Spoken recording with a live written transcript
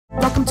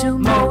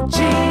Welcome to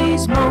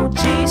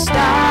Moji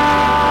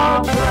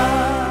Style Club.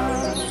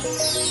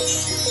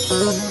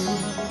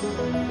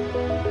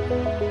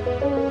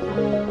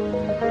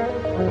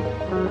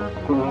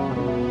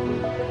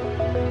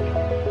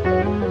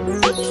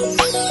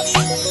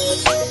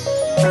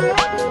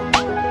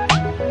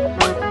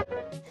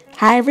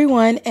 Hi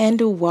everyone, and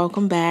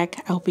welcome back.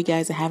 I hope you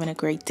guys are having a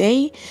great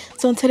day.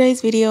 So in today's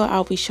video,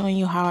 I'll be showing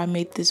you how I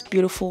made this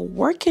beautiful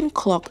working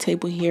clock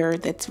table here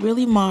that's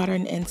really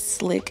modern and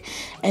slick,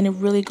 and it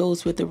really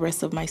goes with the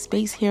rest of my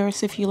space here.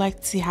 So if you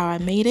like to see how I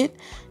made it,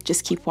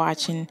 just keep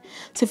watching.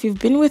 So if you've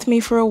been with me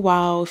for a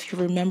while, if you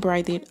remember,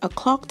 I did a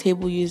clock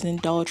table using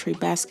Dollar Tree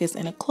baskets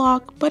and a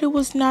clock, but it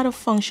was not a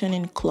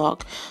functioning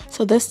clock.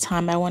 So this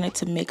time I wanted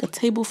to make a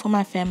table for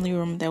my family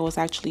room that was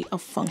actually a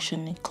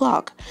functioning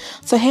clock.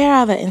 So here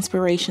are the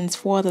inspirations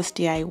for this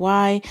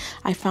DIY.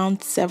 I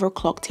found several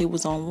clock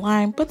tables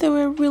online, but they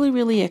were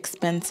really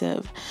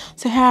expensive.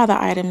 So here are the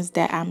items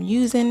that I'm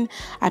using.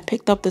 I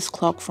picked up this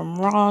clock from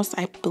Ross.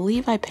 I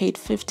believe I paid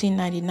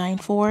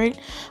 $15.99 for it,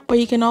 but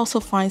you can also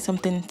find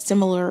something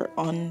similar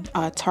on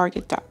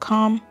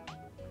Target.com.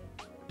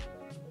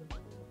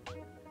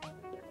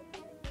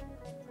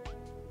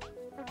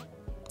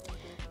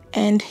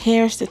 And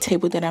here's the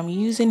table that I'm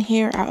using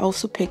here. I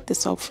also picked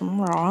this up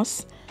from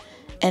Ross,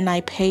 and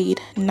I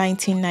paid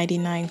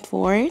 $19.99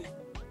 for it.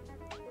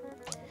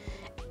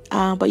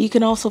 But you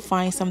can also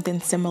find something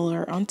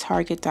similar on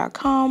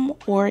Target.com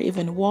or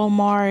even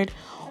Walmart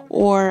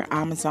or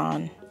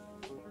Amazon.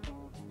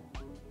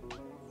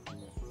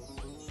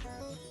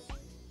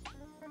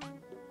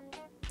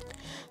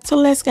 So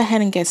let's go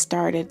ahead and get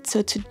started.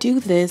 So to do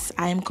this,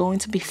 I'm going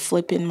to be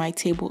flipping my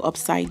table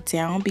upside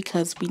down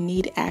because we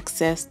need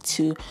access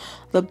to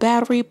the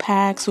battery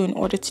pack. So in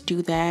order to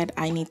do that,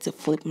 I need to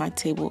flip my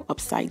table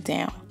upside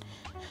down.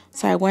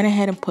 So I went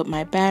ahead and put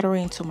my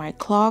battery into my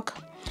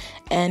clock.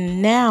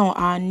 And now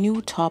our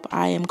new top,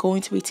 I am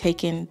going to be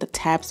taking the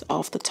tabs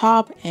off the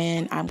top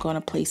and I'm going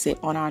to place it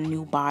on our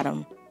new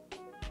bottom.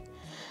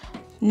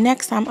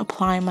 Next, I'm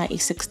applying my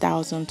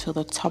A6000 to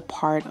the top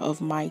part of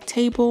my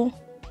table.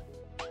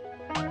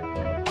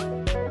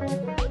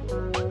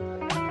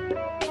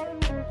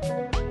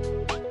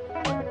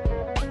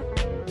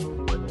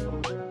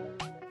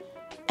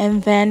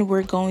 And then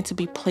we're going to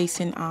be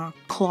placing our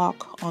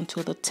clock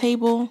onto the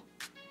table.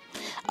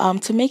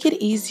 To make it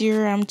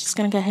easier, I'm just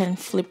going to go ahead and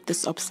flip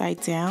this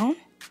upside down.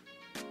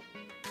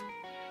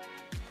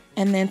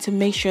 And then to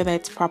make sure that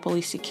it's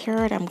properly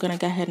secured, I'm going to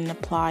go ahead and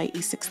apply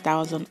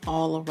A6000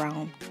 all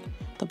around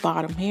the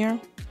bottom here.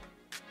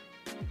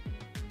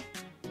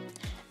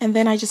 And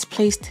then I just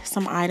placed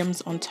some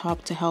items on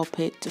top to help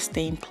it to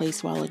stay in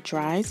place while it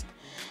dries.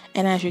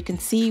 And as you can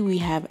see, we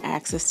have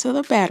access to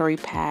the battery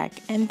pack.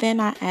 And then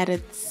I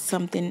added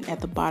something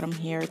at the bottom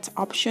here. It's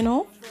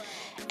optional.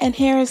 And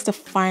here is the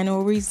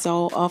final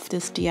result of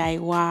this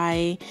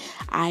DIY.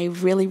 I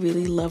really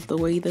love the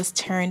way this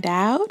turned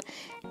out.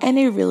 And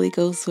it really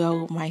goes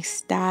well with my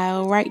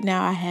style. Right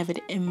now I have it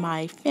in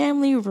my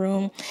family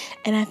room,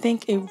 and I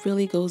think it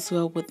really goes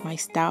well with my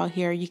style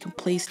here. You can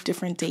place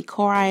different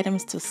decor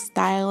items to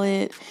style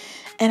it.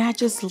 And I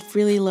just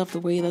really love the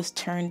way this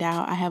turned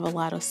out. I have a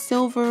lot of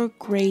silver,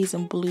 grays,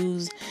 and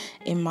blues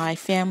in my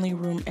family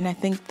room, and I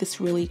think this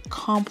really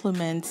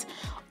complements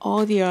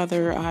all the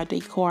other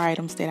decor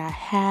items that I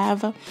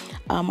have.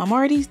 I'm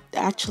already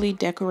actually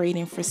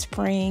decorating for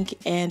spring,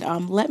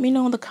 and let me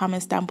know in the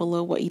comments down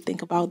below what you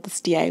think about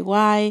this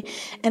DIY,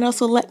 and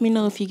also let me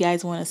know if you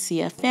guys want to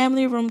see a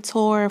family room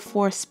tour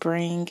for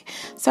spring.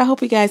 So I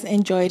hope you guys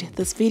enjoyed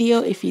this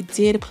video. If you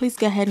did, please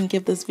go ahead and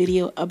give this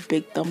video a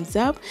big thumbs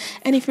up,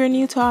 and if you're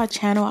new to our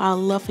channel, I'd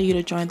love for you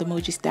to join the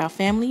Moji Style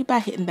family by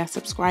hitting that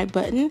subscribe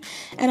button.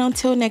 And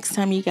until next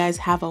time, you guys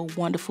have a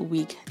wonderful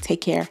week.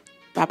 Take care.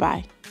 Bye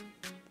bye.